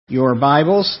your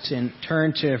Bibles and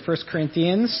turn to 1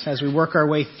 Corinthians as we work our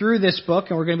way through this book,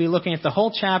 and we're going to be looking at the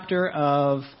whole chapter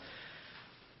of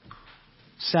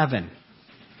 7.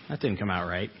 That didn't come out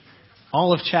right.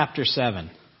 All of chapter 7.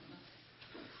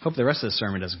 Hope the rest of the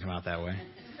sermon doesn't come out that way.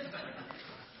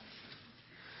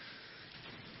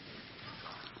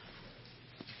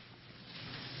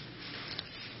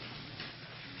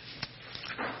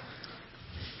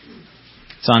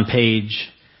 It's on page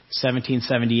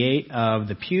 1778 of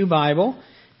the Pew Bible.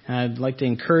 I'd like to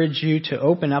encourage you to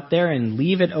open up there and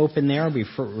leave it open there. I'll be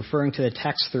referring to the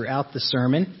text throughout the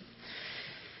sermon.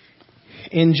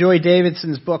 In Joy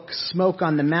Davidson's book, Smoke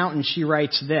on the Mountain, she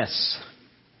writes this: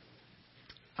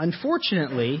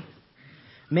 "Unfortunately,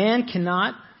 man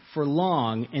cannot for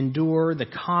long endure the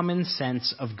common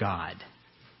sense of God."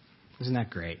 Isn't that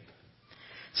great?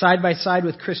 Side by side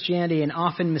with Christianity, and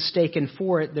often mistaken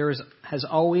for it, there has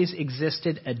always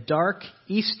existed a dark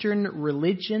Eastern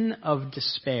religion of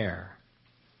despair.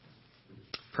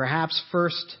 Perhaps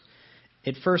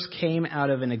it first came out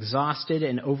of an exhausted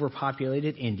and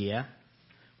overpopulated India,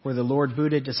 where the Lord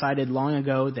Buddha decided long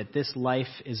ago that this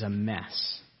life is a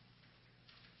mess.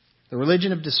 The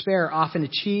religion of despair often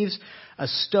achieves a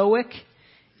stoic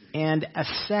and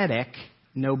ascetic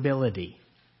nobility,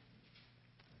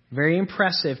 very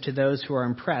impressive to those who are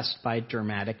impressed by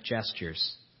dramatic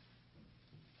gestures.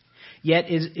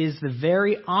 Yet it is the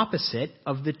very opposite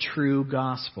of the true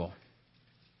gospel.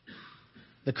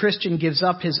 The Christian gives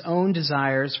up his own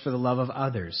desires for the love of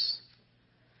others.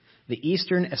 The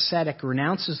Eastern ascetic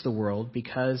renounces the world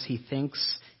because he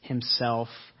thinks himself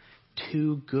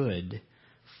too good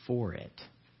for it.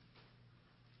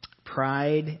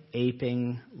 Pride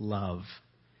aping love,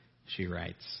 she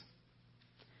writes.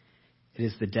 It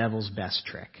is the devil's best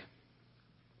trick.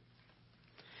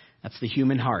 That's the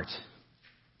human heart.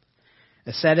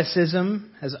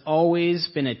 Asceticism has always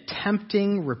been a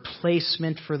tempting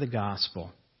replacement for the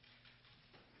gospel.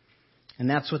 And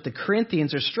that's what the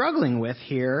Corinthians are struggling with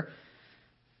here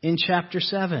in chapter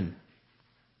 7.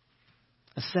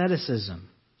 Asceticism.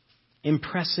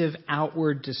 Impressive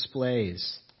outward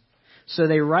displays. So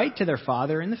they write to their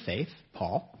father in the faith,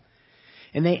 Paul,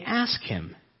 and they ask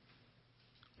him,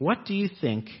 "What do you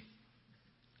think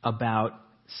about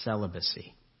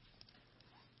celibacy?"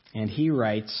 And he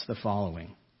writes the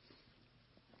following: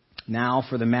 "Now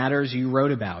for the matters you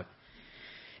wrote about.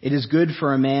 It is good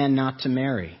for a man not to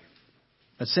marry.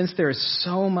 But since there is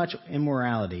so much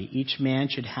immorality, each man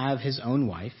should have his own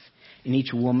wife, and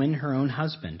each woman her own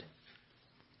husband.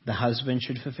 The husband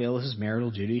should fulfill his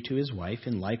marital duty to his wife,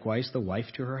 and likewise the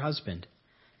wife to her husband.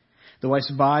 The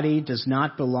wife's body does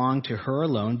not belong to her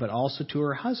alone, but also to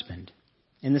her husband.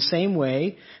 In the same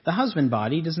way, the husband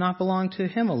body does not belong to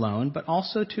him alone, but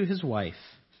also to his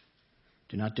wife.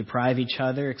 Do not deprive each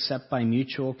other except by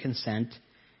mutual consent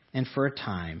and for a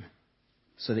time,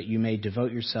 so that you may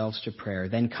devote yourselves to prayer.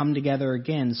 Then come together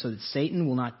again, so that Satan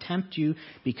will not tempt you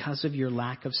because of your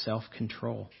lack of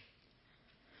self-control.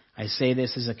 I say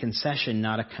this as a concession,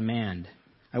 not a command.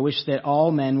 I wish that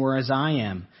all men were as I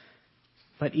am.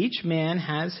 But each man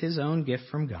has his own gift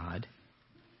from God.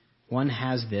 One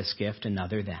has this gift,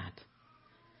 another that.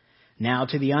 Now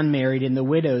to the unmarried and the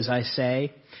widows I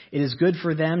say, it is good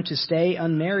for them to stay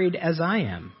unmarried as I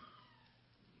am.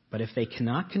 But if they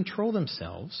cannot control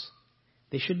themselves,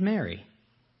 they should marry.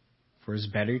 For it is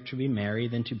better to be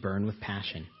married than to burn with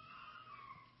passion.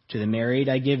 To the married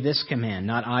I give this command,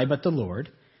 not I but the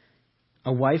Lord.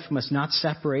 A wife must not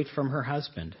separate from her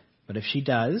husband, but if she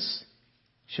does,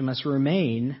 she must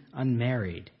remain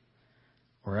unmarried,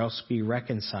 or else be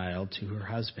reconciled to her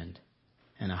husband,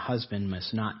 and a husband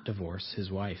must not divorce his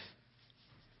wife.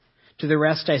 To the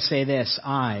rest I say this,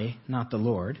 I, not the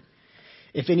Lord.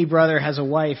 If any brother has a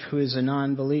wife who is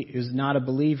not a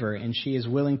believer, and she is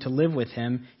willing to live with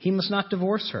him, he must not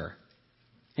divorce her.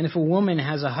 And if a woman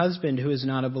has a husband who is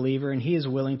not a believer, and he is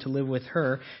willing to live with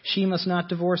her, she must not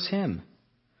divorce him.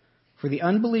 For the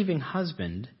unbelieving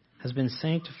husband has been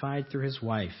sanctified through his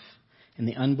wife, and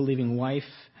the unbelieving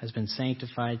wife has been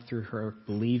sanctified through her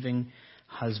believing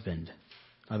husband.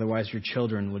 Otherwise your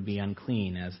children would be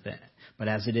unclean, but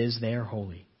as it is, they are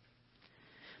holy.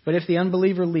 But if the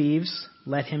unbeliever leaves,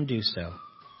 let him do so.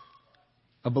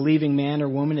 A believing man or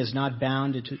woman is not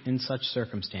bound in such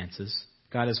circumstances.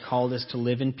 God has called us to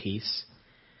live in peace.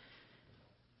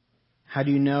 How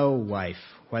do you know, wife,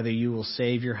 whether you will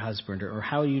save your husband? Or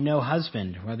how do you know,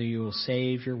 husband, whether you will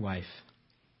save your wife?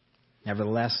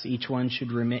 Nevertheless, each one should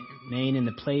remain in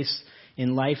the place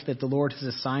in life that the Lord has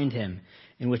assigned him,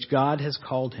 in which God has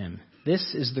called him.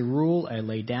 This is the rule I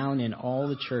lay down in all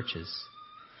the churches.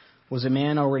 Was a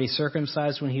man already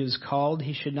circumcised when he was called?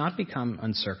 He should not become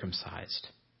uncircumcised.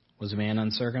 Was a man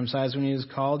uncircumcised when he was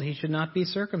called? He should not be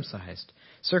circumcised.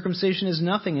 Circumcision is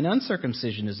nothing, and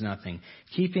uncircumcision is nothing.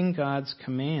 Keeping God's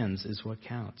commands is what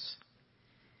counts.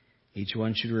 Each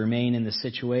one should remain in the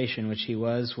situation which he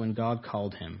was when God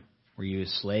called him. Were you a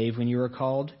slave when you were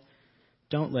called?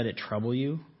 Don't let it trouble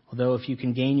you, although if you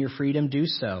can gain your freedom, do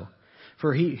so.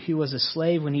 For he who was a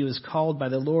slave when he was called by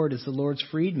the Lord is the Lord's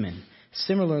freedman.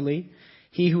 Similarly,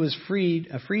 he who was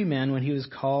a free man when he was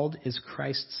called is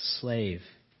Christ's slave.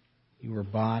 You were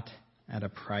bought at a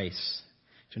price.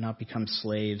 Do not become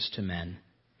slaves to men.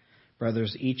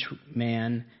 Brothers, each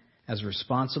man as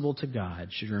responsible to God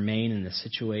should remain in the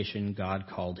situation God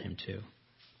called him to.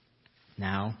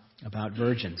 Now, about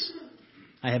virgins.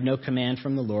 I have no command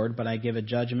from the Lord, but I give a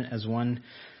judgment as one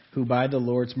who by the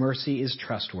Lord's mercy is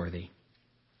trustworthy.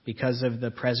 Because of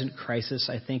the present crisis,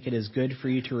 I think it is good for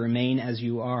you to remain as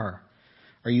you are.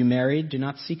 Are you married? Do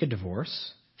not seek a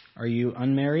divorce. Are you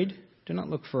unmarried? Do not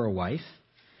look for a wife.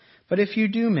 But if you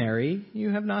do marry, you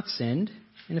have not sinned.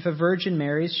 And if a virgin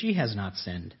marries, she has not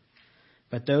sinned.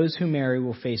 But those who marry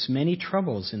will face many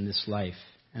troubles in this life,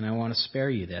 and I want to spare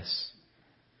you this.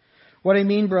 What I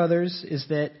mean, brothers, is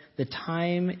that the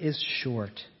time is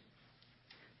short.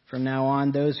 From now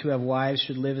on, those who have wives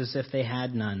should live as if they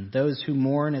had none. Those who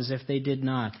mourn as if they did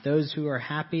not. Those who are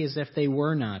happy as if they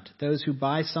were not. Those who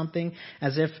buy something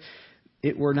as if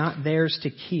it were not theirs to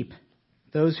keep.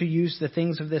 Those who use the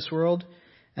things of this world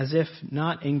as if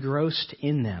not engrossed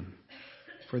in them.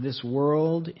 For this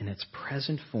world in its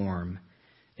present form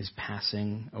is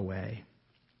passing away.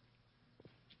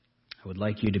 I would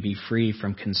like you to be free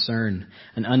from concern.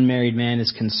 An unmarried man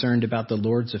is concerned about the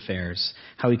Lord's affairs,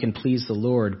 how he can please the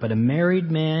Lord. But a married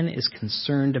man is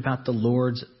concerned about the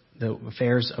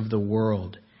affairs of the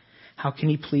world, how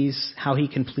he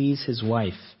can please his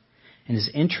wife. And his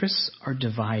interests are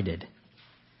divided.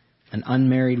 An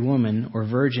unmarried woman or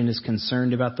virgin is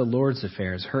concerned about the Lord's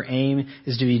affairs. Her aim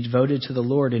is to be devoted to the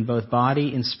Lord in both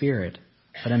body and spirit.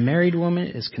 But a married woman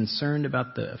is concerned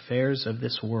about the affairs of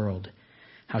this world,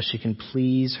 how she can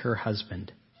please her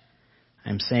husband.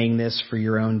 I'm saying this for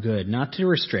your own good, not to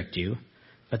restrict you,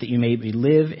 but that you may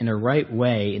live in a right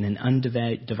way in an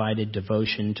undivided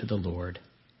devotion to the Lord.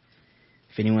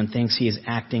 If anyone thinks he is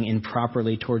acting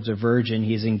improperly towards a virgin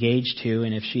he is engaged to,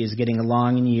 and if she is getting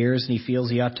along in years and he feels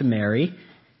he ought to marry,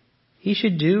 he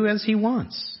should do as he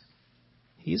wants.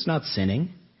 He is not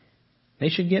sinning. They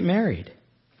should get married.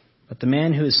 But the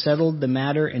man who has settled the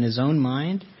matter in his own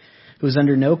mind, who is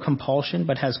under no compulsion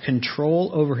but has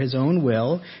control over his own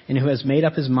will, and who has made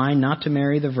up his mind not to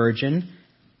marry the virgin,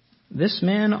 this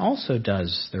man also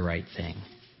does the right thing.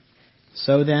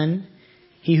 So then,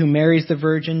 he who marries the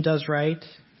virgin does right,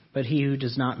 but he who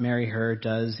does not marry her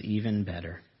does even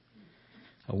better.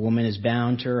 A woman is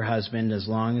bound to her husband as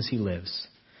long as he lives.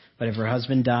 But if her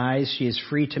husband dies, she is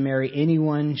free to marry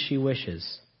anyone she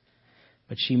wishes.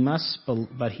 But he must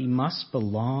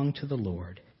belong to the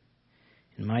Lord.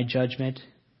 In my judgment,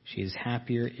 she is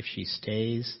happier if she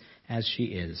stays as she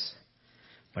is.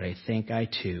 But I think I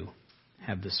too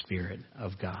have the Spirit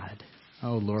of God.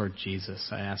 Oh Lord Jesus,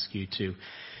 I ask you to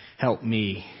help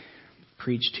me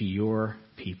preach to your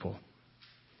people.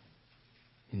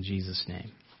 In Jesus'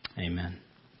 name, amen.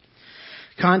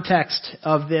 Context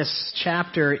of this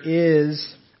chapter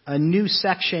is a new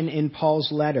section in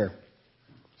Paul's letter.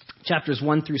 Chapters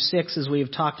 1 through 6, as we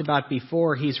have talked about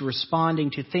before, he's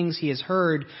responding to things he has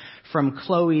heard from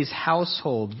Chloe's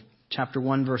household. Chapter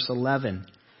 1, verse 11.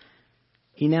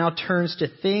 He now turns to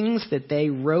things that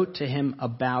they wrote to him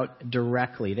about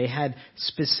directly. They had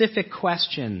specific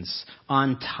questions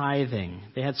on tithing.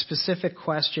 They had specific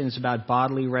questions about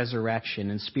bodily resurrection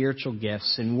and spiritual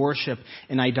gifts and worship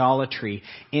and idolatry.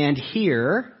 And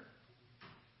here,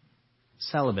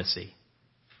 celibacy.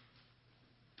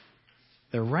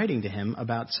 They're writing to him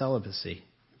about celibacy.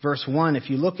 Verse 1, if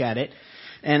you look at it,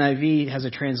 NIV has a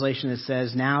translation that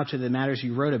says, "Now to the matters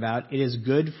you wrote about, it is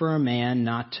good for a man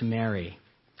not to marry."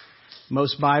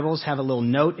 Most Bibles have a little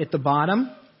note at the bottom.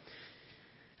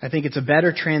 I think it's a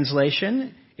better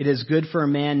translation. It is good for a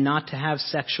man not to have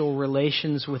sexual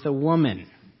relations with a woman.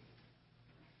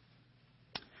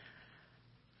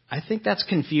 I think that's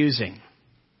confusing.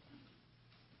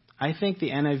 I think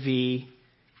the NIV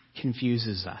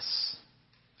confuses us.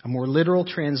 A more literal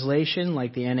translation,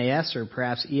 like the NAS or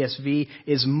perhaps ESV,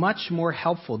 is much more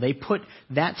helpful. They put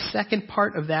that second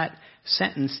part of that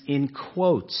sentence in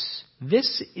quotes.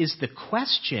 This is the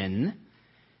question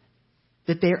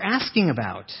that they're asking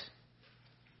about.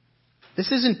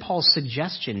 This isn't Paul's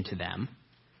suggestion to them.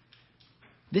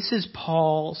 This is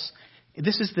Paul's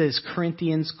This is this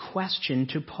Corinthians question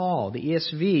to Paul. The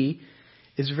ESV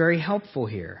is very helpful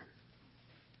here.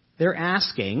 They're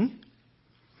asking,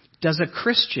 does a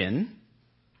Christian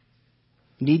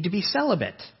need to be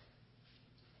celibate?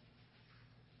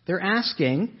 They're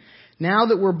asking, now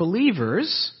that we're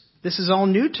believers, this is all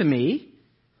new to me,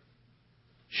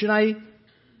 should I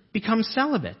become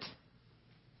celibate?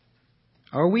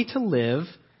 Are we to live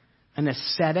an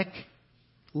ascetic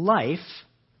life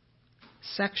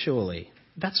sexually?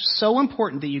 That's so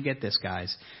important that you get this,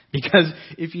 guys, because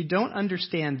if you don't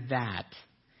understand that,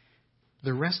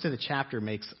 the rest of the chapter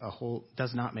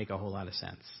does not make a whole lot of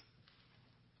sense.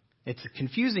 It's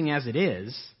confusing as it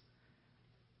is,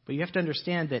 but you have to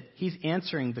understand that he's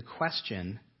answering the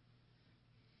question,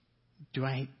 do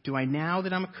I now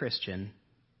that I'm a Christian,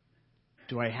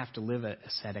 do I have to live an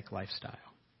ascetic lifestyle?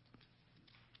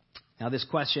 Now, this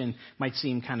question might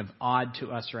seem kind of odd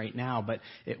to us right now, but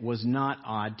it was not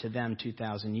odd to them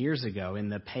 2,000 years ago in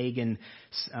the pagan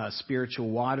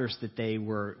spiritual waters that they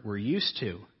were used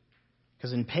to.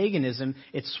 Because in paganism,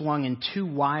 it swung in two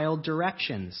wild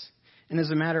directions. And as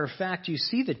a matter of fact, you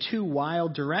see the two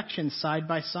wild directions side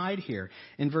by side here.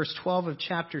 In verse 12 of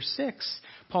chapter 6,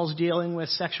 Paul's dealing with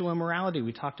sexual immorality.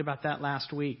 We talked about that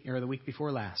last week, or the week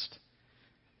before last.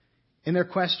 And their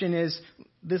question is,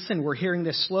 listen, we're hearing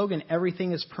this slogan,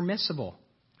 everything is permissible.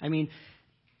 I mean,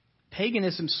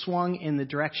 paganism swung in the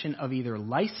direction of either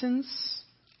license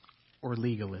or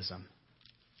legalism.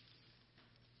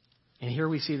 And here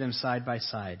we see them side by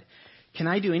side. Can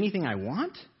I do anything I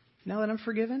want now that I'm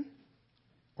forgiven?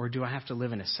 Or do I have to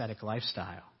live an ascetic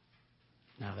lifestyle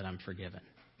now that I'm forgiven?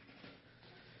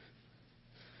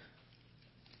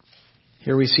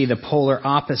 Here we see the polar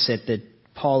opposite that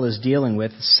Paul is dealing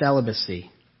with, celibacy.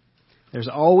 There's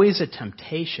always a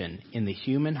temptation in the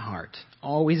human heart,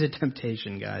 always a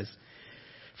temptation, guys,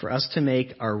 for us to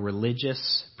make our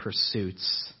religious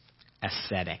pursuits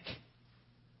ascetic,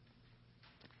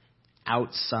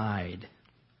 outside,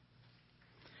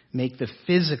 make the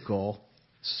physical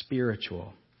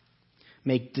spiritual,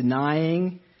 make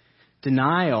denial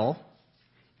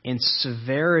and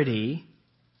severity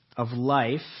of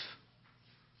life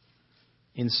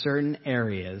in certain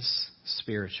areas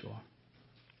spiritual.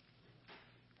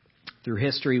 Through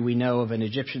history, we know of an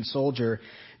Egyptian soldier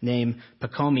named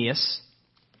Pachomius.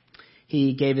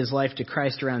 He gave his life to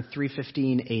Christ around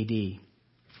 315 A.D.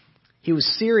 He was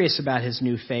serious about his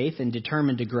new faith and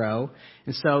determined to grow,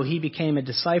 and so he became a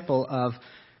disciple of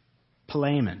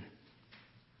Palemon,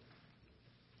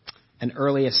 an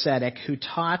early ascetic who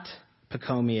taught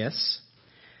Pachomius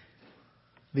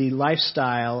the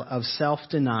lifestyle of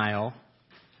self-denial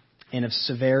and of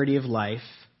severity of life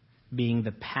being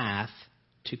the path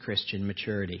to Christian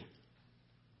maturity.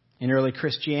 In early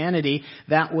Christianity,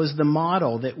 that was the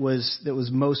model that was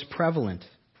most prevalent.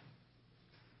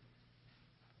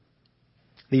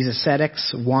 These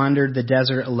ascetics wandered the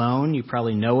desert alone. You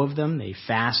probably know of them. They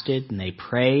fasted and they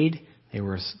prayed. They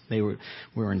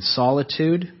were in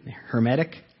solitude,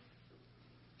 hermetic.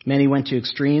 Many went to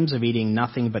extremes of eating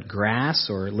nothing but grass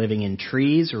or living in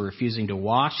trees or refusing to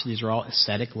wash. These are all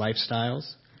ascetic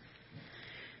lifestyles.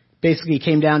 Basically, it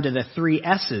came down to the 3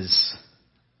 S's,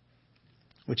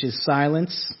 which is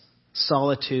silence,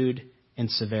 solitude,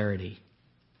 and severity.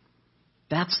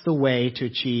 That's the way to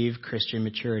achieve Christian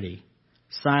maturity.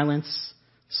 Silence,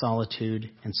 solitude,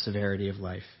 and severity of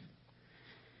life.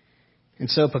 And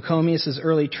so Pachomius'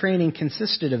 early training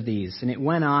consisted of these, and it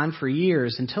went on for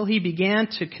years until he began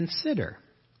to consider.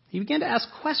 He began to ask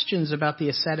questions about the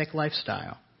ascetic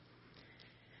lifestyle.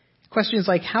 Questions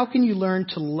like, how can you learn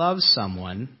to love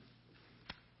someone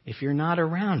if you're not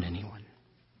around anyone?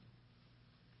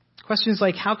 Questions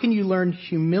like, how can you learn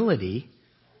humility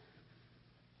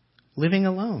living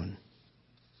alone?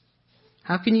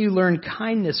 How can you learn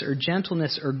kindness or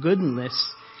gentleness or goodness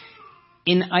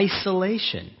in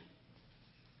isolation?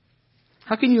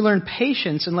 How can you learn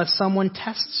patience unless someone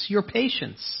tests your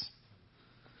patience?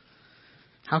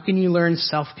 How can you learn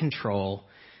self-control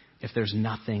if there's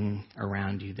nothing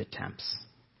around you that tempts?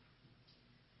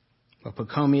 What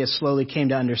Pachomius slowly came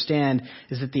to understand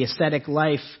is that the ascetic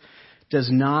life does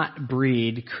not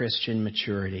breed Christian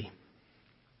maturity.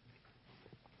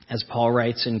 As Paul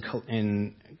writes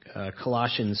in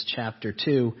Colossians chapter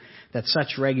 2, that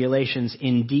such regulations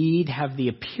indeed have the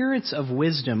appearance of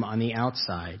wisdom on the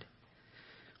outside,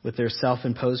 with their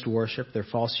self-imposed worship, their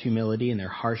false humility, and their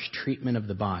harsh treatment of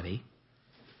the body,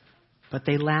 but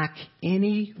they lack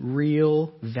any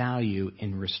real value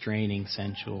in restraining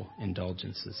sensual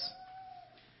indulgences.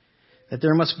 That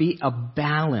there must be a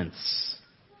balance,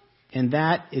 and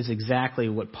that is exactly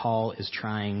what Paul is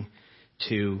trying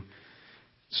to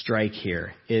strike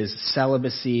here is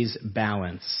celibacy's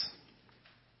balance.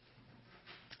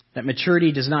 That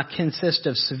maturity does not consist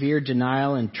of severe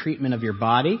denial and treatment of your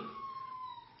body,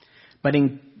 but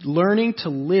in learning to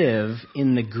live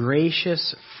in the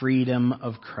gracious freedom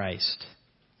of Christ.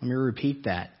 Let me repeat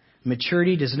that.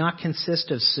 Maturity does not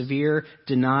consist of severe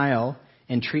denial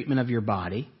and treatment of your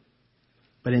body,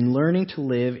 but in learning to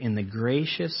live in the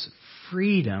gracious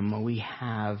freedom we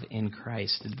have in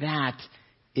Christ. That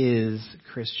is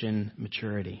Christian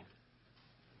maturity.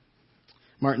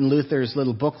 Martin Luther's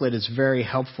little booklet is very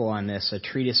helpful on this, a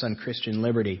treatise on Christian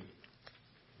liberty.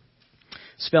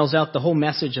 Spells out the whole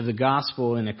message of the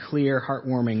gospel in a clear,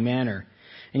 heartwarming manner.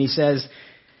 And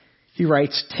he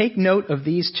writes, take note of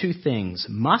these two things,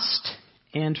 must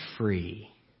and free.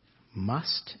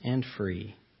 Must and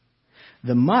free.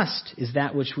 The must is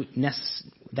that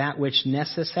which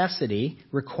necessity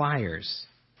requires,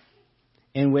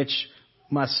 and which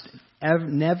must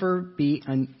never be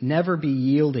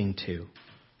yielding to.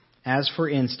 As for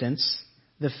instance,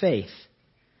 the faith,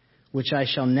 which I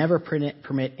shall never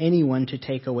permit anyone to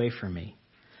take away from me,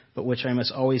 but which I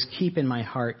must always keep in my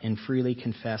heart and freely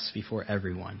confess before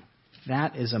everyone.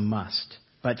 That is a must.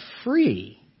 But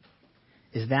free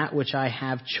is that which I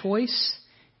have choice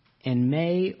and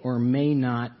may or may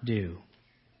not do.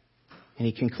 And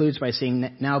he concludes by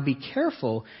saying, now be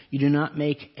careful you do not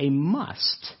make a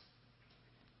must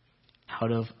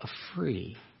out of a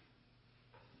free.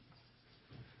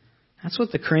 That's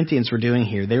what the Corinthians were doing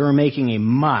here. They were making a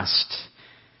must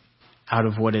out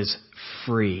of what is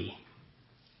free.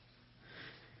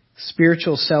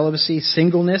 Spiritual celibacy,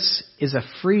 singleness, is a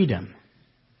freedom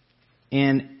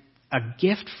and a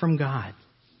gift from God.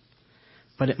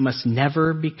 But it must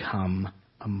never become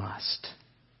a must.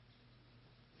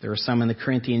 There were some in the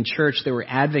Corinthian church that were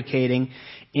advocating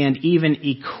and even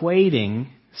equating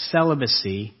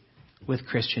celibacy with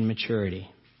Christian maturity,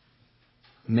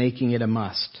 making it a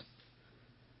must.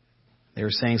 They were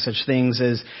saying such things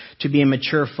as, to be a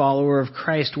mature follower of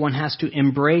Christ, one has to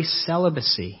embrace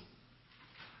celibacy,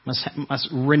 must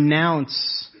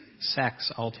renounce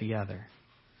sex altogether.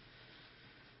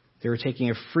 They were taking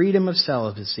a freedom of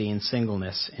celibacy and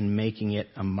singleness and making it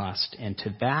a must. And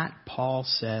to that, Paul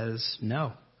says,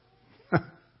 no.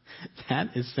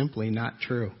 That is simply not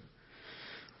true.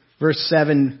 Verse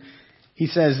 7, he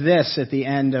says this at the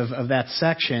end of that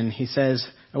section. He says,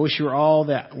 I wish you were all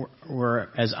that were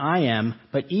as I am,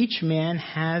 but each man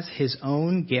has his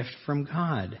own gift from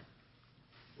God.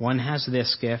 One has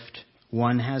this gift,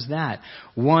 one has that.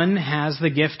 One has the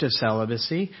gift of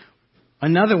celibacy,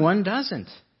 another one doesn't.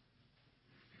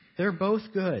 They're both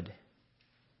good.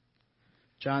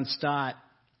 John Stott,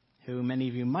 who many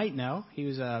of you might know, he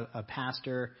was a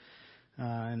pastor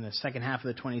in the second half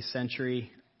of the 20th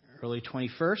century, early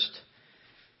 21st.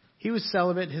 He was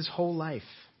celibate his whole life.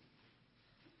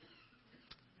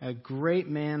 A great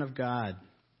man of God,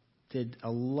 did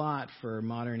a lot for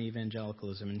modern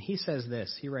evangelicalism. And he says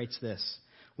this, he writes this,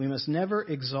 we must never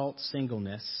exalt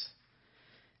singleness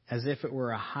as if it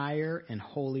were a higher and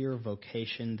holier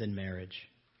vocation than marriage.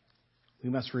 We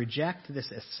must reject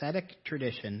this ascetic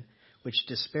tradition which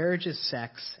disparages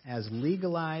sex as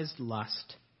legalized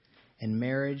lust and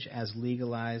marriage as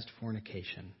legalized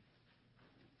fornication.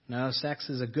 No, sex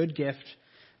is a good gift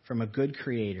from a good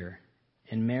creator,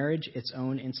 and marriage its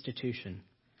own institution.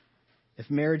 If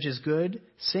marriage is good,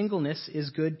 singleness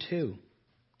is good too.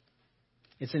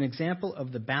 It's an example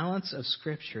of the balance of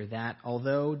Scripture that,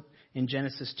 although in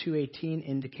Genesis 2:18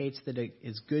 indicates that it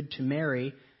is good to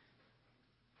marry,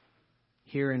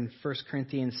 here in 1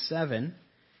 Corinthians 7,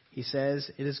 he says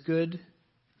it is good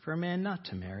for a man not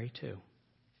to marry too.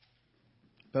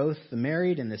 Both the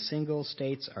married and the single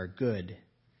states are good.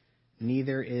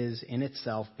 Neither is in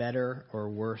itself better or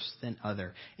worse than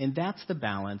other. And that's the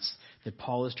balance that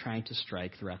Paul is trying to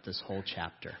strike throughout this whole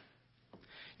chapter.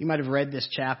 You might have read this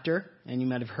chapter, and you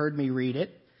might have heard me read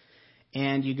it,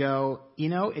 and you go,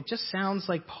 it just sounds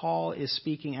like Paul is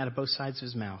speaking out of both sides of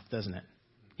his mouth, doesn't it?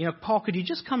 Paul, could you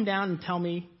just come down and tell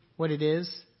me what it is,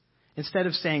 instead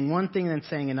of saying one thing and then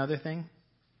saying another thing?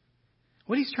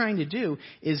 What he's trying to do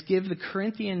is give the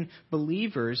Corinthian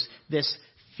believers this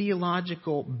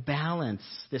theological balance,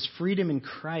 this freedom in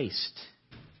Christ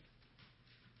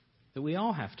that we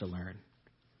all have to learn.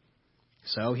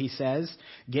 So he says,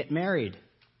 get married.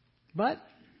 But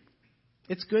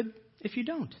it's good if you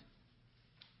don't.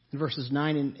 In verses 8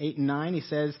 and 9, he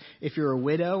says, if you're a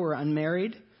widow or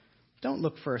unmarried, don't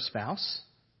look for a spouse.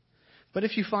 But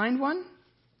if you find one,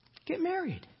 get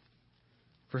married.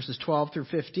 Verses 12 through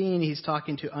 15, he's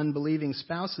talking to unbelieving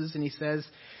spouses, and he says,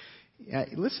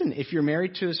 listen, if you're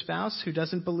married to a spouse who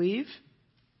doesn't believe,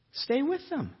 stay with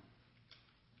them.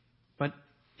 But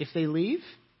if they leave,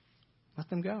 let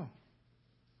them go.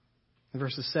 In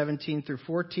verses 17 through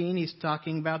 14, he's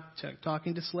talking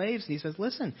to slaves. And he says,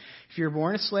 listen, if you're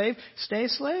born a slave, stay a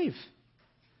slave.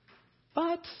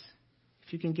 But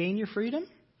if you can gain your freedom,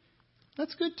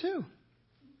 that's good too.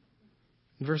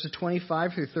 In verses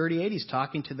 25 through 38, he's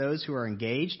talking to those who are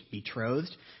engaged,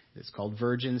 betrothed. It's called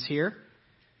virgins here.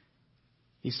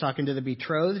 He's talking to the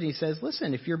betrothed, and he says,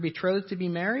 listen, if you're betrothed to be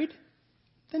married,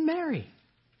 then marry.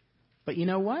 But you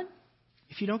know what?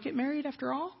 If you don't get married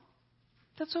after all,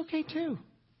 that's okay too.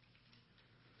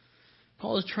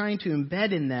 Paul is trying to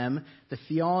embed in them the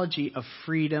theology of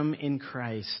freedom in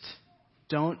Christ.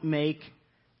 Don't make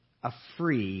a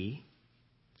free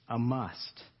a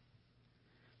must.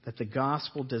 That the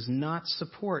gospel does not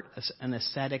support an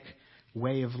ascetic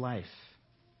way of life.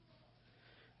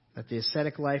 That the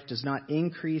ascetic life does not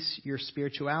increase your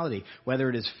spirituality, whether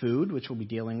it is food, which we'll be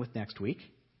dealing with next week,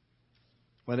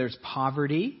 whether it's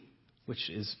poverty, which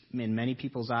is in many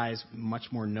people's eyes much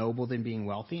more noble than being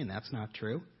wealthy, and that's not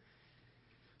true,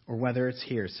 or whether it's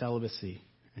here, celibacy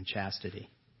and chastity,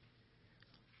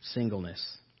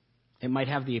 singleness. It might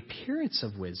have the appearance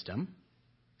of wisdom,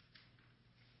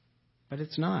 but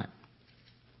it's not.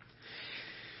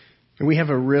 And we have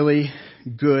a really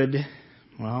good,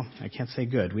 well, I can't say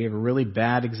good, we have a really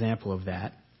bad example of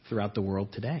that throughout the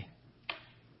world today.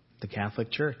 The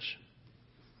Catholic Church.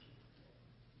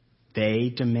 They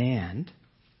demand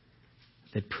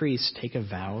that priests take a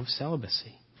vow of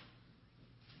celibacy.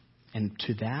 And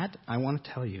to that, I want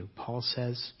to tell you, Paul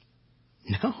says,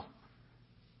 no,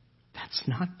 that's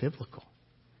not biblical.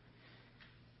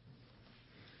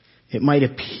 It might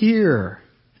appear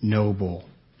noble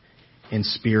and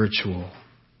spiritual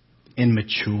and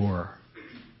mature,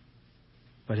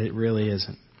 but it really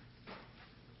isn't.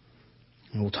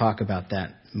 And we'll talk about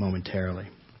that momentarily.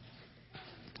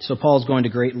 So Paul's going to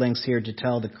great lengths here to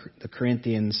tell the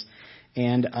Corinthians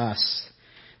and us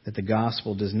that the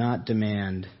gospel does not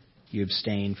demand you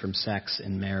abstain from sex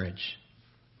and marriage.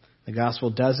 The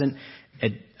gospel doesn't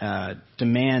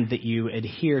demand that you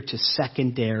adhere to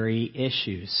secondary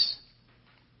issues.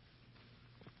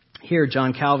 Here,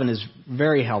 John Calvin is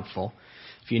very helpful.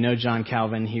 If you know John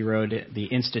Calvin, he wrote the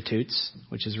Institutes,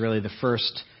 which is really the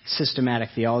first systematic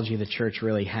theology the church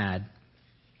really had.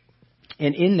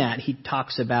 And in that, he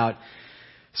talks about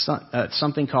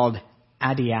something called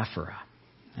adiaphora.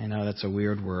 I know that's a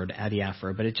weird word,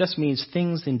 adiaphora, but it just means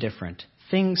things indifferent,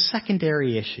 things,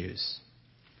 secondary issues.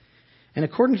 And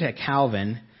according to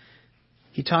Calvin,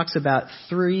 he talks about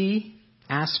three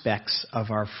aspects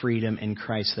of our freedom in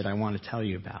Christ that I want to tell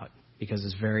you about, because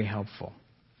it's very helpful.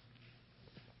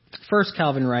 First,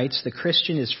 Calvin writes, the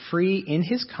Christian is free in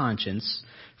his conscience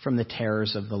from the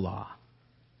terrors of the law.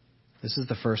 This is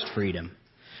the first freedom.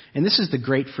 And this is the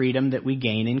great freedom that we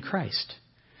gain in Christ.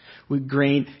 We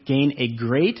gain a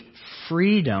great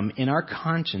freedom in our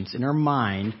conscience, in our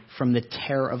mind, from the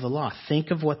terror of the law. Think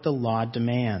of what the law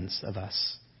demands of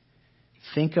us.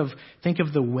 Think of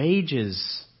the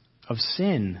wages of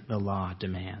sin the law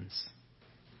demands.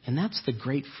 And that's the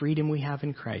great freedom we have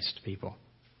in Christ, people.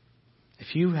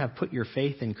 If you have put your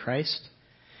faith in Christ,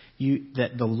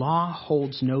 that the law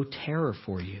holds no terror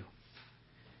for you.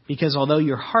 Because although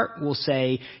your heart will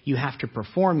say you have to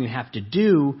perform, you have to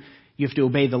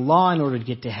obey the law in order to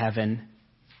get to heaven,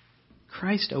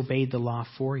 Christ obeyed the law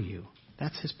for you.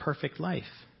 That's his perfect life.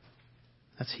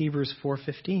 That's Hebrews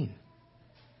 4:15.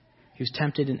 He was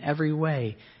tempted in every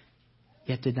way,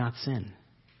 yet did not sin.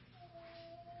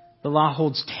 The law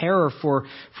holds terror for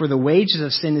the wages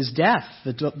of sin is death.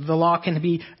 The law can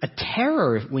be a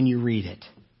terror when you read it.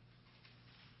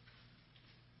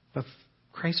 But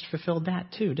Christ fulfilled that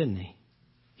too, didn't he?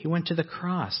 He went to the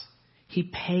cross. He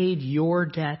paid your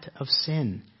debt of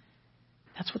sin.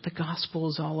 That's what the gospel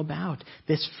is all about.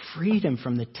 This freedom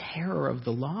from the terror of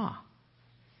the law.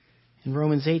 And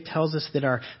Romans 8 tells us that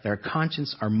our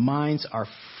conscience, our minds are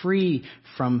free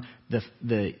from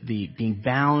the being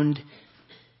bound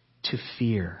to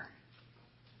fear.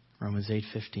 Romans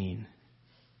 8:15.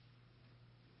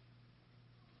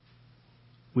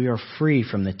 We are free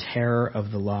from the terror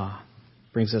of the law.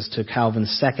 Brings us to Calvin's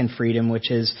second freedom,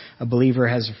 which is a believer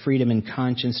has a freedom in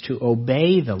conscience to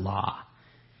obey the law.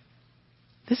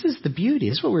 This is the beauty.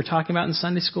 This is what we were talking about in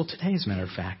Sunday school today, as a matter of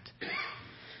fact.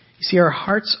 You see, our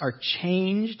hearts are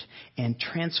changed and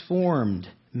transformed,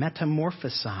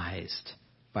 metamorphosized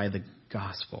by the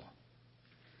gospel.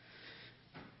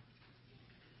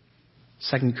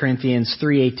 2 Corinthians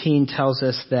 3:18 tells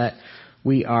us that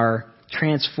we are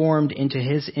transformed into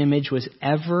his image with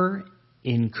ever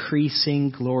increasing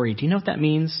glory. Do you know what that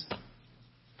means?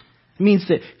 It It means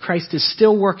that Christ is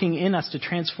still working in us to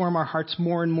transform our hearts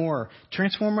more and more.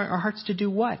 Transform our hearts to do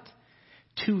what?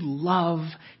 To love,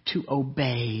 to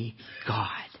obey God.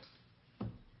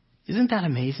 Isn't that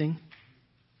amazing?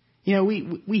 You know,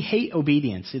 we hate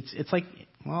obedience. It's like,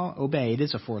 well, obey. It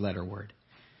is a 4-letter word.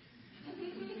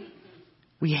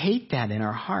 We hate that in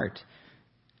our heart.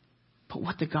 But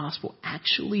what the gospel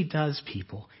actually does,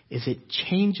 people, is it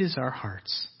changes our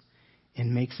hearts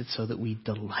and makes it so that we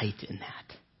delight in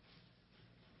that.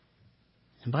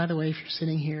 And by the way, if you're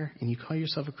sitting here and you call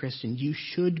yourself a Christian, you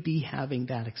should be having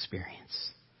that experience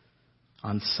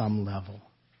on some level,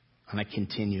 on a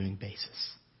continuing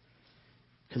basis.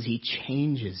 Because he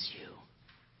changes you.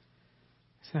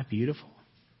 Isn't that beautiful?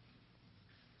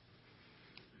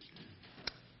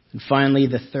 And finally,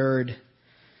 the third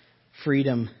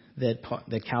freedom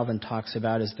that Calvin talks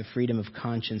about is the freedom of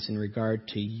conscience in regard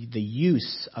to the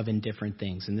use of indifferent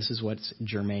things. And this is what's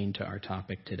germane to our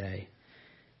topic today.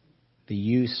 The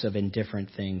use of indifferent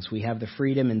things. We have the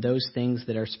freedom in those things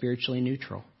that are spiritually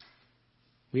neutral.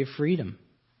 We have freedom.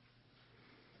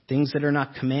 Things that are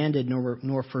not commanded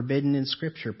nor forbidden in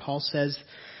Scripture. Paul says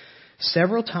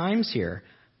several times here,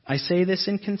 I say this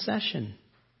in concession.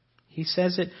 He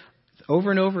says it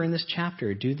over and over in this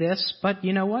chapter. Do this, but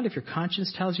you know what? If your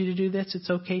conscience tells you to do this, it's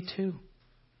okay too.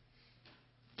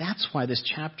 That's why this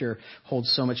chapter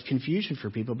holds so much confusion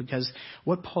for people, because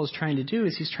what Paul's trying to do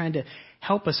is he's trying to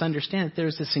help us understand that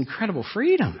there's this incredible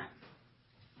freedom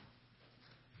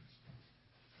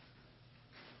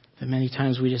that many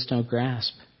times we just don't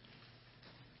grasp.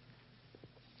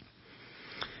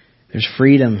 There's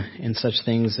freedom in such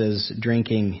things as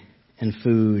drinking and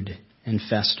food and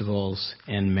festivals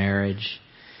and marriage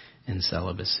and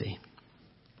celibacy.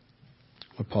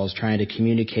 What Paul's trying to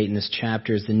communicate in this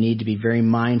chapter is the need to be very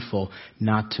mindful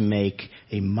not to make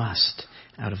a must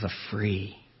out of a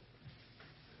free.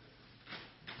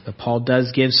 But Paul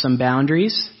does give some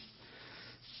boundaries,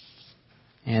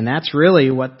 and that's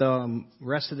really what the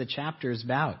rest of the chapter is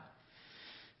about.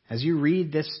 As you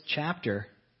read this chapter,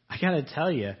 I got to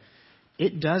tell you,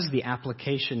 it does the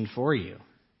application for you.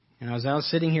 And as I was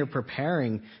sitting here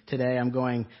preparing today, I'm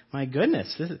going, my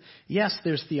goodness, yes,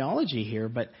 there's theology here,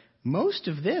 but most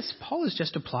of this, Paul is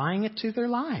just applying it to their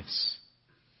lives.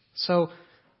 So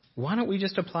why don't we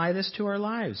just apply this to our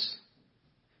lives?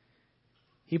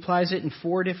 He applies it in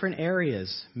 4 different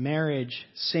areas: marriage,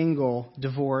 single,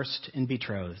 divorced, and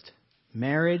betrothed.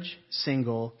 Marriage,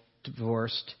 single,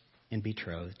 divorced, and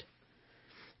betrothed.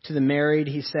 To the married,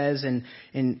 he says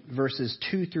in verses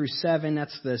 2 through 7,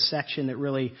 that's the section that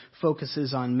really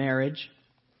focuses on marriage.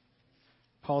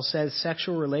 Paul says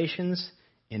sexual relations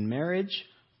in marriage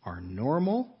are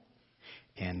normal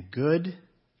and good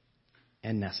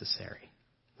and necessary.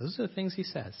 Those are the things he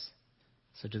says.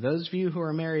 So to those of you who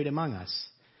are married among us,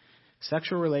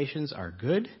 sexual relations are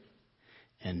good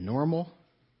and normal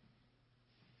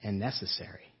and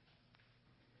necessary.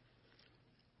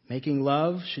 Making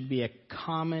love should be a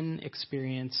common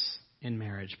experience in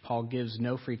marriage. Paul gives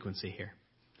no frequency here.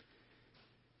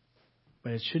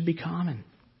 But it should be common.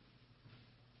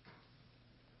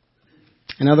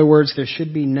 In other words, there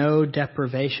should be no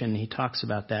deprivation. He talks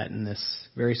about that in this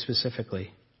very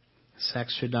specifically.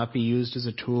 Sex should not be used as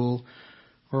a tool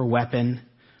or a weapon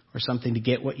or something to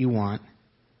get what you want.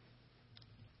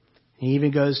 He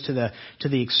even goes to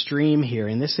the extreme here,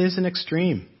 and this is an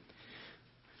extreme,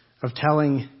 of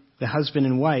telling the husband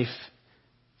and wife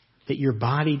that your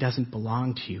body doesn't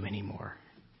belong to you anymore.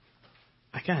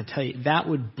 I got to tell you, that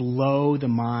would blow the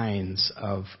minds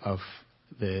of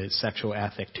the sexual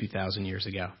ethic 2,000 years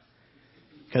ago.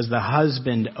 Because the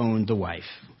husband owned the wife.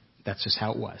 That's just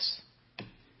how it was.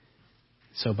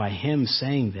 So by him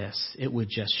saying this, it would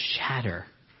just shatter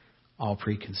all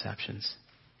preconceptions.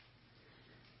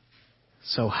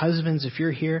 So husbands, if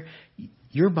you're here,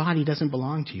 your body doesn't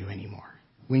belong to you anymore.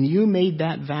 When you made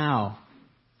that vow,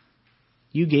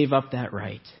 you gave up that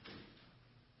right.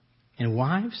 And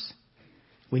wives,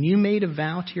 when you made a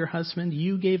vow to your husband,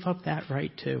 you gave up that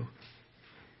right too.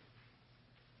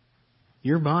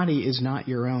 Your body is not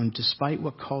your own, despite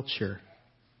what culture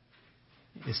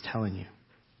is telling you.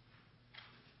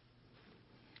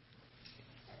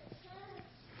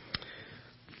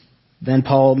 Then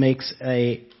Paul makes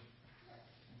a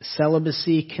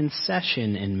celibacy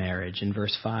concession in marriage in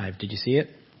verse 5. Did you see it?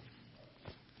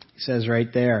 He says right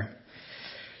there,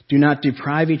 do not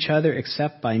deprive each other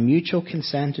except by mutual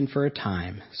consent and for a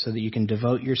time, so that you can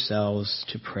devote yourselves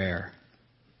to prayer.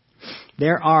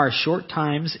 There are short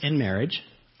times in marriage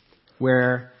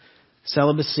where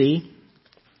celibacy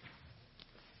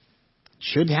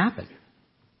should happen.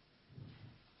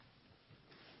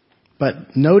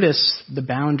 But notice the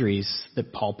boundaries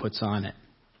that Paul puts on it.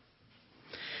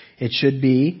 It should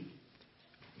be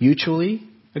mutually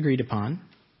agreed upon,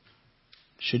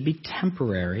 should be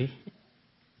temporary,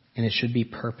 and it should be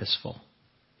purposeful.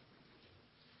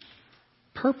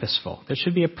 Purposeful. There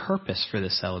should be a purpose for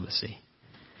this celibacy.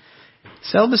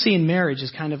 Celibacy in marriage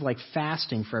is kind of like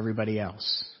fasting for everybody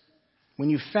else. When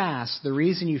you fast, the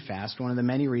reason you fast, one of the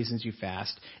many reasons you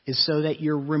fast, is so that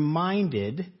you're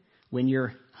reminded when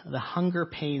the hunger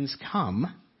pains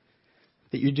come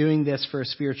that you're doing this for a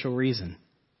spiritual reason.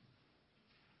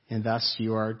 And thus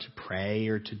you are to pray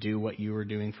or to do what you were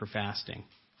doing for fasting,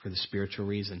 for the spiritual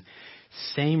reason.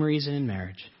 Same reason in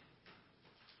marriage.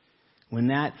 When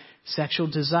that sexual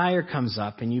desire comes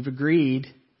up and you've agreed,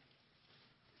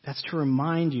 that's to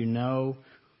remind you, no,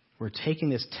 we're taking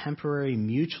this temporary,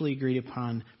 mutually agreed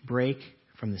upon break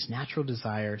from this natural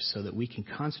desire so that we can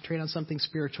concentrate on something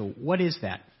spiritual. What is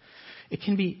that? It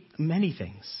can be many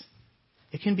things.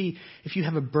 It can be if you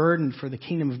have a burden for the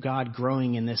kingdom of God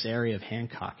growing in this area of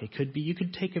Hancock. It could be you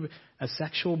could take a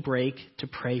sexual break to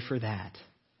pray for that.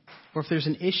 Or if there's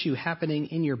an issue happening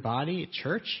in your body at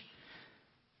church,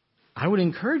 I would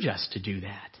encourage us to do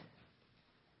that.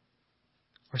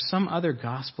 Or some other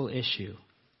gospel issue.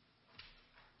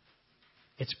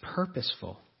 It's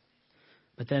purposeful.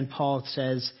 But then Paul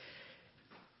says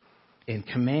and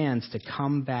commands to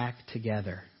come back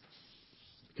together.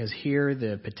 Because here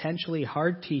the potentially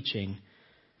hard teaching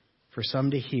for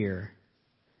some to hear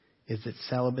is that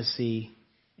celibacy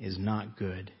is not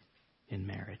good in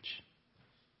marriage.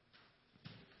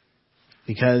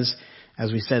 Because,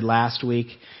 as we said last week,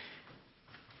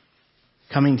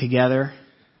 coming together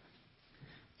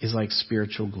is like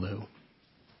spiritual glue,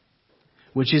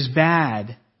 which is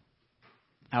bad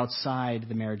outside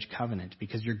the marriage covenant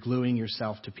because you're gluing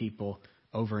yourself to people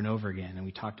over and over again. And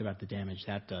we talked about the damage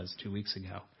that does 2 weeks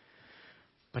ago.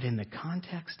 But in the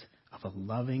context of a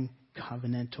loving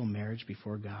covenantal marriage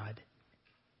before God,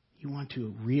 you want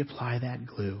to reapply that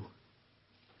glue.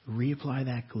 Reapply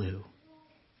that glue.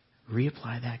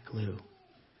 Reapply that glue.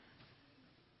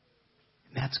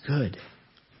 And that's good.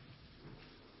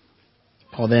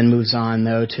 Paul then moves on,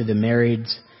 though, to the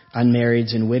marrieds,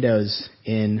 unmarrieds, and widows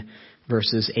in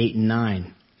verses 8 and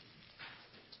 9.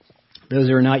 Those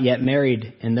who are not yet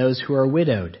married and those who are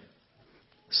widowed.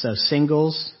 So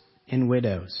singles and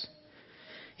widows.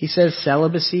 He says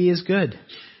celibacy is good.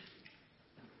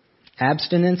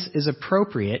 Abstinence is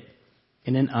appropriate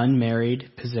in an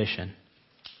unmarried position.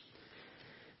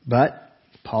 But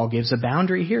Paul gives a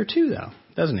boundary here too, though,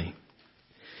 doesn't he?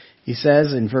 He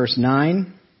says in verse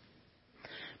 9,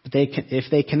 but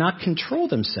if they cannot control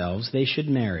themselves, they should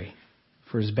marry.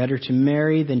 For it is better to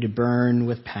marry than to burn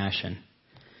with passion.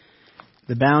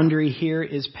 The boundary here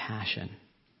is passion.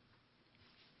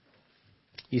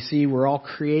 You see, we're all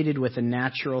created with a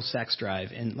natural sex drive.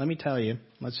 And let me tell you,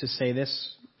 let's just say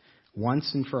this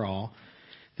once and for all.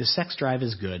 The sex drive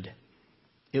is good.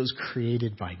 It was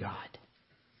created by God.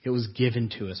 It was given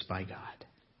to us by God.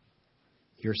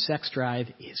 Your sex drive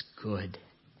is good.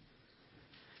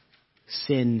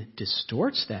 Sin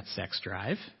distorts that sex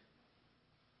drive.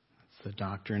 That's the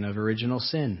doctrine of original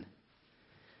sin.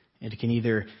 It can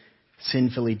either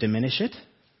sinfully diminish it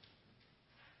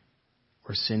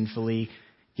or sinfully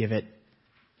give it,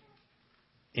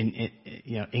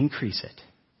 increase it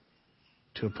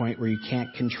to a point where you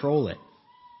can't control it.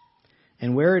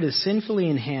 And where it is sinfully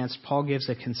enhanced, Paul gives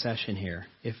a concession here.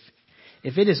 If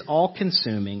it is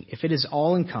all-consuming, if it is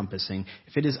all-encompassing,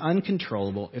 if it is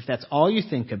uncontrollable, if that's all you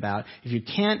think about, if you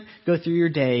can't go through your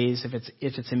days, if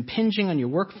it's impinging on your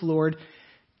workload,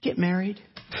 get married.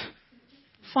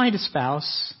 Find a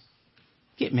spouse.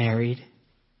 Get married.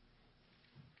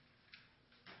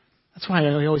 That's why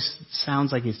it always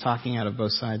sounds like he's talking out of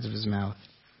both sides of his mouth.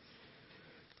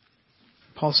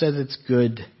 Paul says it's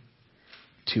good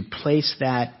to place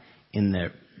that in the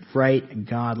right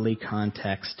godly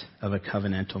context of a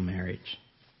covenantal marriage.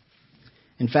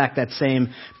 In fact, that same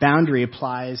boundary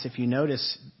applies, if you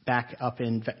notice, back up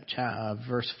in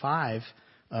verse 5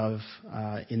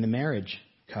 in the marriage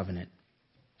covenant.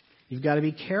 You've got to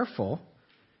be careful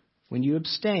when you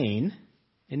abstain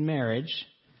in marriage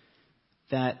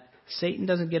that Satan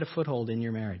doesn't get a foothold in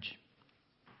your marriage.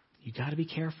 You've got to be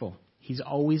careful. He's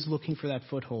always looking for that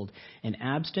foothold. And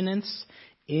abstinence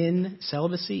in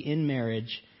celibacy in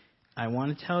marriage, I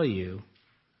want to tell you,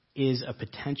 is a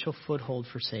potential foothold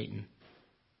for Satan.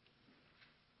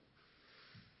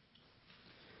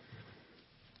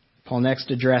 Paul next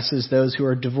addresses those who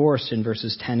are divorced in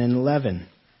verses 10 and 11.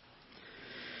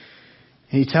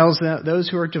 He tells those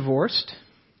who are divorced,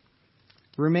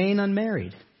 remain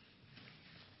unmarried.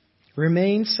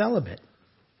 Remain celibate.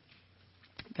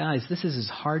 Guys, this is as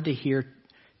hard to hear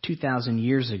 2,000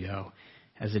 years ago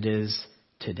as it is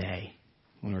today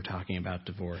when we're talking about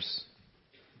divorce.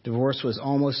 Divorce was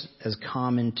almost as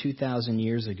common 2,000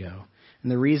 years ago,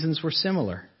 and the reasons were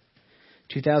similar.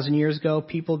 2,000 years ago,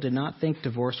 people did not think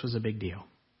divorce was a big deal.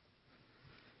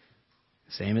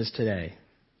 Same as today.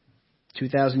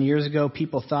 2,000 years ago,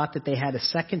 people thought that they had a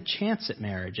second chance at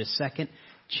marriage, a second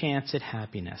chance at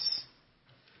happiness.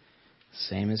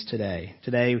 Same as today.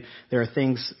 Today, there are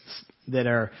things that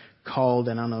are called,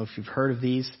 and I don't know if you've heard of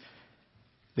these,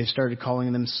 they've started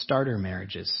calling them starter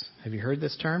marriages. Have you heard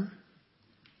this term?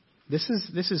 This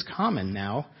is common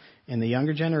now in the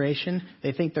younger generation.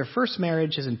 They think their first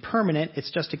marriage isn't permanent. It's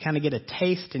just to kind of get a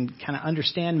taste and kind of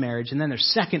understand marriage, and then their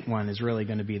second one is really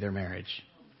going to be their marriage.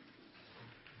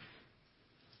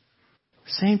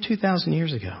 Same 2,000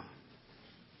 years ago.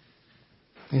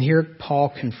 And here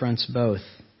Paul confronts both.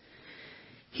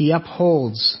 He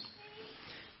upholds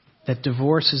that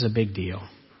divorce is a big deal.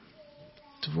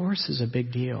 Divorce is a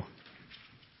big deal.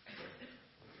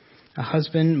 A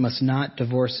husband must not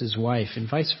divorce his wife, and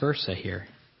vice versa here.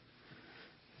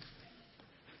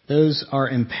 Those are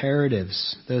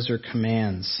imperatives. Those are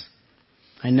commands.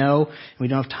 I know we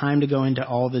don't have time to go into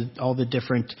all the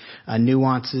different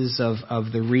nuances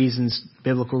of the reasons,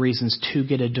 biblical reasons to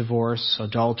get a divorce,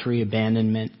 adultery,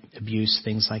 abandonment, abuse,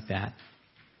 things like that.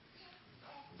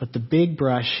 But the big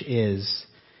brush is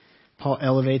Paul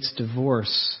elevates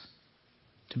divorce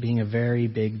to being a very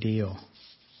big deal.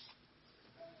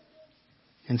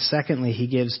 And secondly, he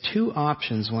gives two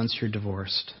options once you're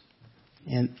divorced.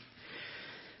 And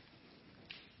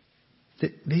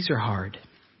these are hard.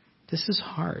 This is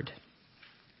hard.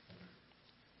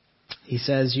 He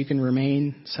says you can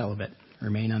remain celibate,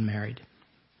 remain unmarried.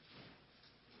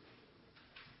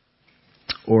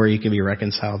 Or you can be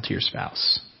reconciled to your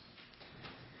spouse.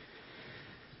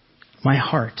 My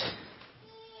heart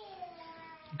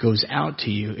goes out to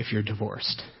you if you're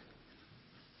divorced.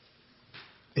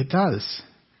 It does.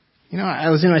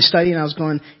 I was in my study and I was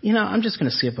going, I'm just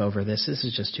going to skip over this. This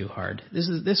is just too hard.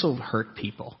 This will hurt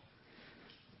people.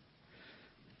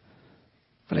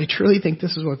 But I truly think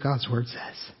this is what God's Word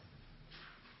says.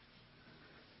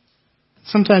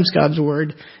 Sometimes God's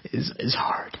Word is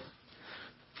hard.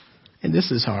 And this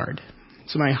is hard.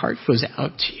 So my heart goes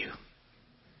out to you.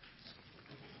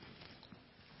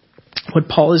 What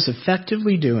Paul is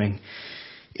effectively doing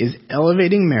is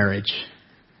elevating marriage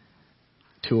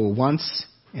to a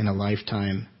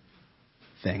once-in-a-lifetime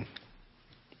thing.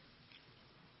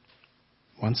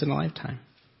 Once in a lifetime.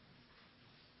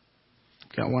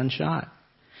 Got one shot.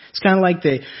 It's kind of like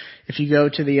if you go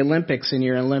to the Olympics and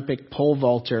you're an Olympic pole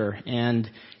vaulter and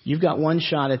you've got one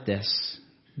shot at this.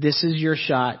 This is your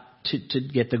shot to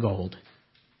get the gold.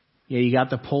 You got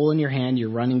the pole in your hand. You're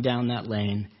running down that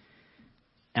lane.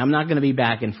 I'm not going to be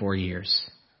back in 4 years.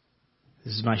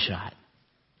 This is my shot.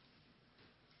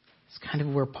 It's kind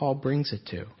of where Paul brings it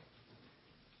to.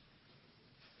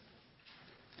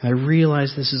 And I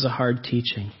realize this is a hard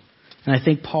teaching. And I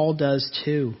think Paul does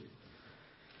too.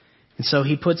 And so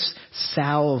he puts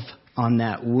salve on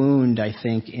that wound, I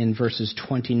think, in verses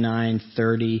 29,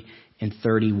 30, and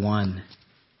 31.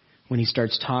 When he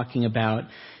starts talking about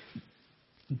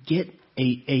get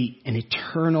an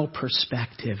eternal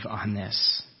perspective on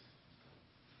this.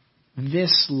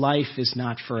 This life is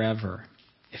not forever.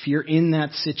 If you're in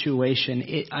that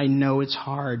situation, I know it's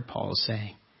hard, Paul is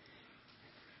saying.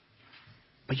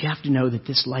 But you have to know that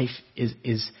this life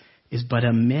is but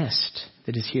a mist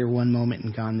that is here one moment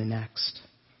and gone the next.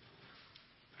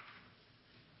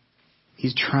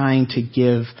 He's trying to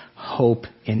give hope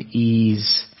and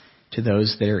ease to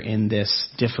those that are in this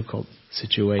difficult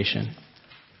situation.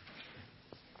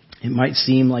 It might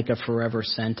seem like a forever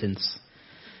sentence,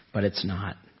 but it's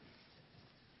not.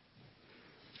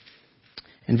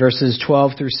 In verses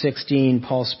 12 through 16,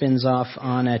 Paul spins off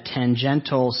on a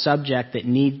tangential subject that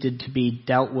needed to be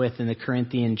dealt with in the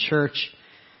Corinthian church.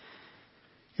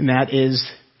 And that is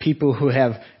people who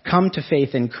have come to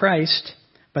faith in Christ,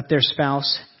 but their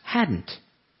spouse hadn't.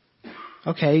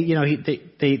 Okay,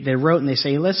 they wrote and they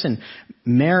say, listen,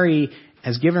 Mary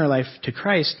has given her life to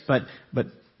Christ, but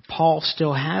Paul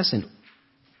still hasn't.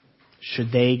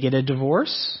 Should they get a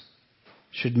divorce?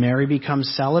 Should Mary become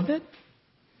celibate?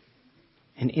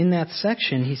 And in that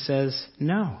section, he says,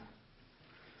 no.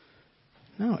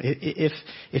 No,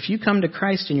 if you come to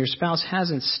Christ and your spouse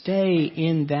hasn't, stay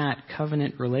in that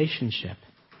covenant relationship.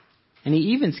 And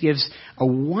he even gives a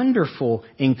wonderful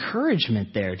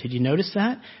encouragement there. Did you notice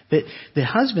that? That the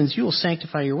husbands, you will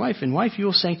sanctify your wife, and wife, you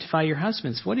will sanctify your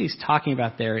husbands. What he's talking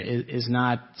about there is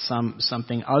not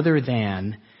something other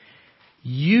than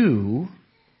You,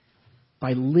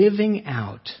 by living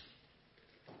out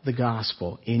the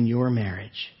gospel in your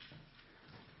marriage,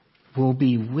 will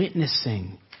be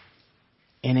witnessing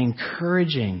and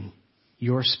encouraging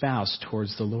your spouse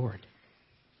towards the Lord.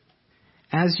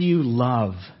 As you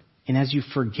love, and as you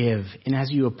forgive, and as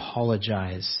you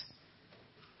apologize,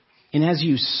 and as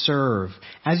you serve,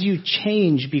 as you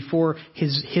change before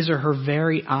his or her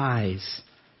very eyes,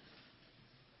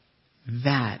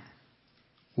 that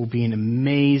will be an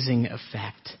amazing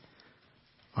effect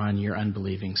on your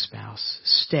unbelieving spouse.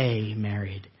 Stay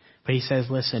married. But he says,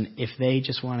 listen, if they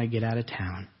just want to get out of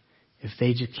town, if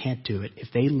they just can't do it, if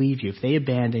they leave you, if they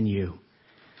abandon you,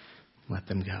 let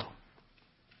them go.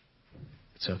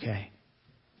 It's okay.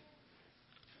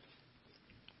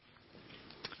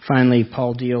 Finally,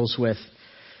 Paul deals with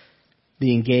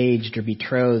the engaged or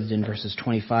betrothed in verses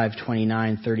 25,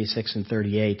 29, 36, and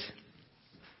 38.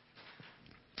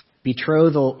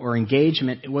 Betrothal or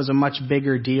engagement, it was a much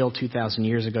bigger deal 2,000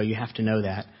 years ago. You have to know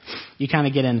that. You kind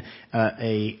of get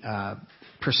a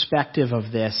perspective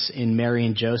of this in Mary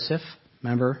and Joseph.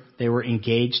 Remember, they were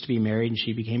engaged to be married, and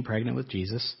she became pregnant with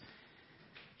Jesus.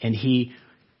 And it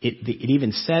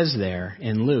even says there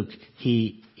in Luke,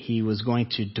 he was going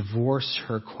to divorce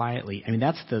her quietly. I mean,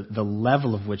 that's the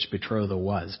level of which betrothal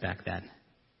was back then.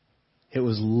 It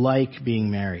was like being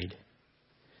married.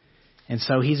 And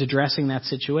so he's addressing that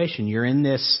situation. You're in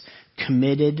this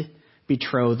committed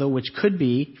betrothal, which could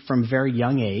be from very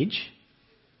young age,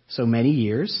 so many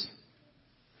years.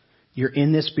 You're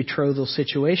in this betrothal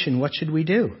situation. What should we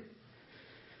do?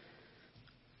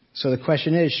 So the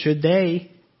question is, should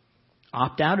they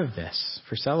opt out of this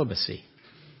for celibacy?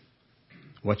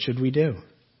 What should we do?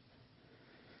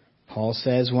 Paul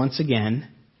says, once again,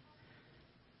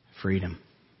 freedom.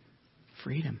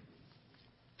 Freedom.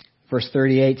 Verse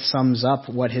 38 sums up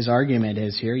what his argument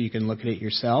is here. You can look at it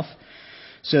yourself.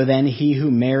 So then he who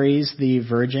marries the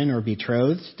virgin or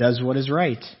betrothed does what is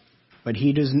right. But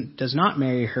he does not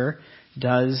marry her,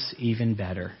 does even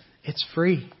better. It's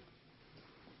free.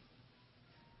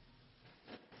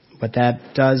 But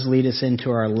that does lead us into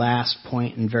our last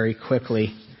point, and very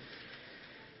quickly,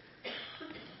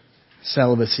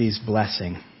 celibacy's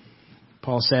blessing.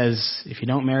 Paul says, if you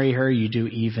don't marry her, you do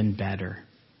even better.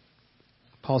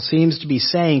 Paul seems to be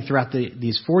saying throughout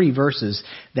these 40 verses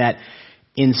that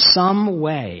in some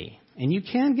way, and you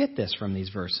can get this from these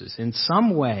verses, in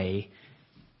some way,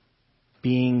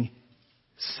 being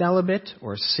celibate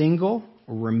or single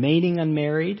or remaining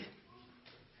unmarried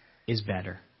is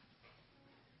better.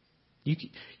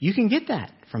 You can get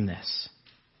that from this.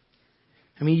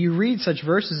 I mean, you read such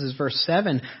verses as verse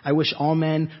 7, I wish all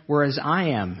men were as I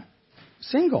am,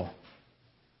 single.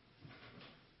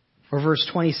 Or verse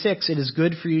 26, it is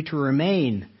good for you to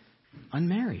remain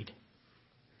unmarried.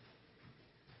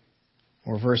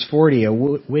 Or verse 40, a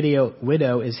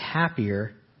widow is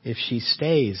happier if she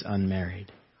stays unmarried.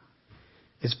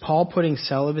 Is Paul putting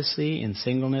celibacy and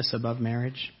singleness above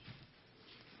marriage?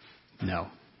 No.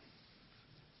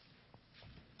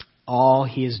 All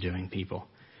he is doing, people,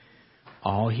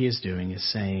 all he is doing is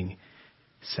saying,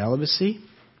 celibacy,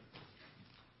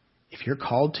 if you're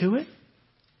called to it,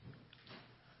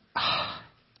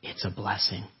 it's a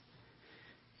blessing.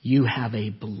 You have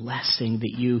a blessing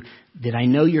that I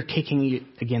know you're kicking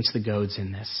against the goads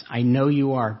in this. I know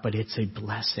you are, but it's a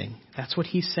blessing. That's what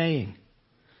he's saying.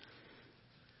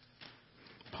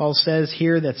 Paul says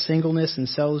here that singleness and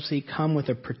celibacy come with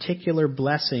a particular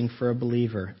blessing for a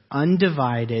believer.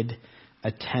 Undivided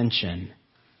attention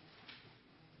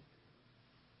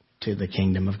to the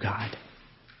kingdom of God.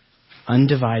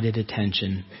 Undivided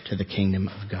attention to the kingdom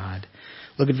of God.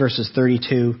 Look at verses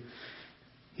 32.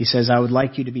 He says, I would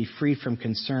like you to be free from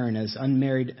concern, as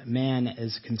unmarried man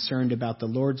is concerned about the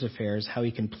Lord's affairs, how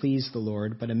he can please the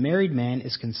Lord. But a married man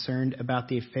is concerned about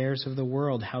the affairs of the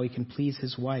world, how he can please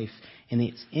his wife. And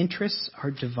its interests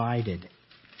are divided.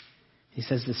 He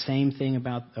says the same thing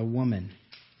about a woman.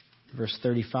 Verse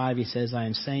 35, he says, I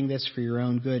am saying this for your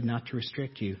own good, not to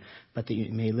restrict you, but that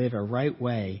you may live a right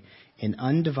way in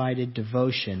undivided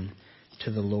devotion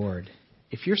to the Lord.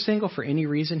 If you're single for any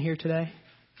reason here today,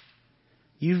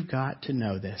 you've got to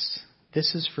know this.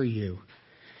 This is for you.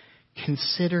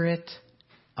 Consider it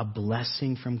a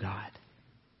blessing from God.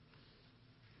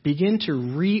 Begin to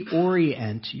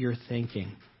reorient your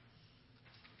thinking.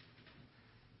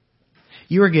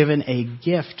 You are given a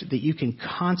gift that you can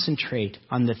concentrate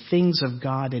on the things of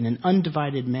God in an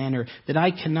undivided manner that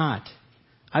I cannot.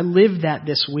 I lived that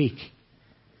this week.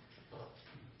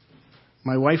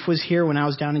 My wife was here when I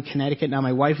was down in Connecticut. Now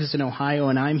my wife is in Ohio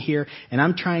and I'm here and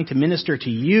I'm trying to minister to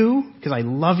you because I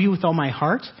love you with all my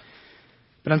heart.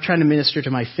 But I'm trying to minister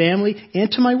to my family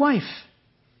and to my wife.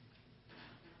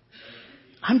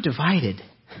 I'm divided.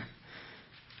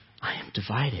 I am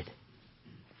divided.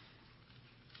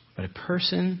 But a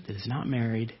person that is not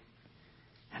married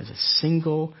has a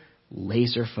single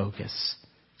laser focus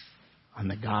on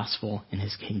the gospel and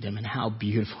his kingdom, and how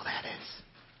beautiful that is.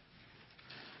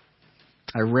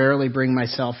 I rarely bring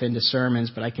myself into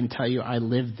sermons, but I can tell you I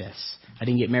lived this. I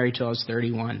didn't get married till I was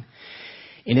 31.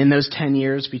 And in those 10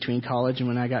 years between college and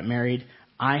when I got married,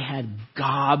 I had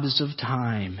gobs of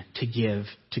time to give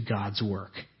to God's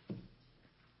work.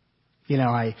 You know,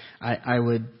 I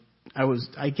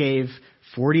gave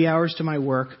 40 hours to my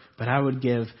work, but I would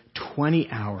give 20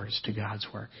 hours to God's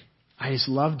work. I just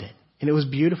loved it. And it was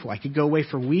beautiful. I could go away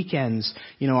for weekends,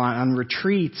 you know, on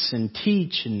retreats and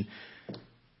teach. And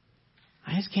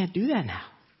I just can't do that now.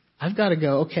 I've got to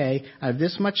go, okay, I have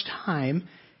this much time,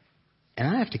 and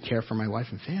I have to care for my wife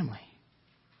and family.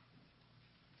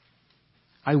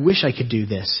 I wish I could do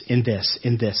this, and this,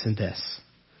 and this, and this.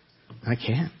 I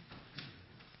can't.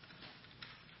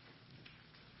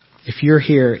 If you're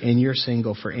here and you're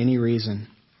single for any reason,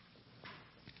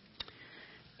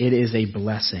 it is a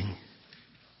blessing.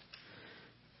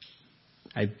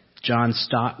 John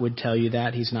Stott would tell you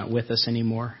that. He's not with us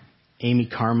anymore. Amy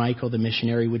Carmichael, the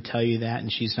missionary, would tell you that,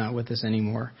 and she's not with us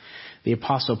anymore. The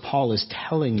Apostle Paul is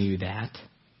telling you that,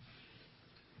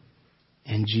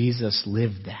 and Jesus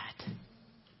lived that.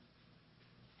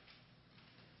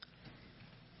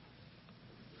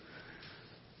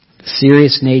 The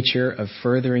serious nature of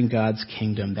furthering God's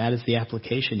kingdom, that is the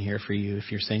application here for you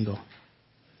if you're single.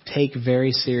 Take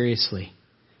very seriously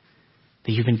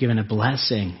that you've been given a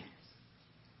blessing,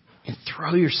 and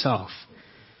throw yourself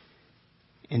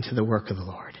into the work of the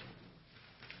Lord.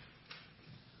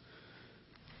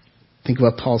 Think of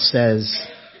what Paul says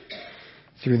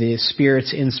through the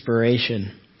Spirit's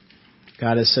inspiration.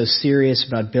 God is so serious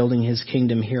about building his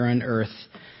kingdom here on earth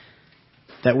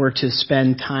that we're to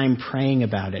spend time praying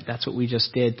about it. That's what we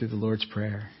just did through the Lord's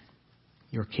Prayer.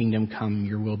 Your kingdom come,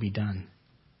 your will be done.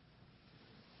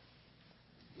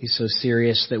 He's so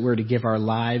serious that we're to give our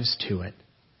lives to it.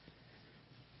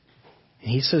 And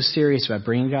he's so serious about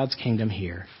bringing God's kingdom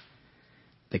here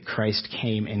that Christ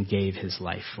came and gave his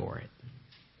life for it.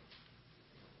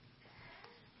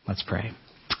 Let's pray.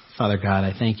 Father God,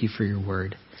 I thank you for your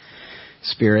word.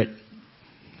 Spirit,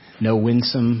 no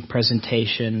winsome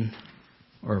presentation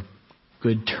or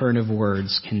good turn of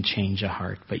words can change a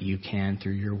heart, but you can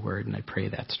through your word, and I pray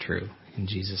that's true. In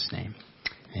Jesus' name,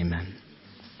 amen.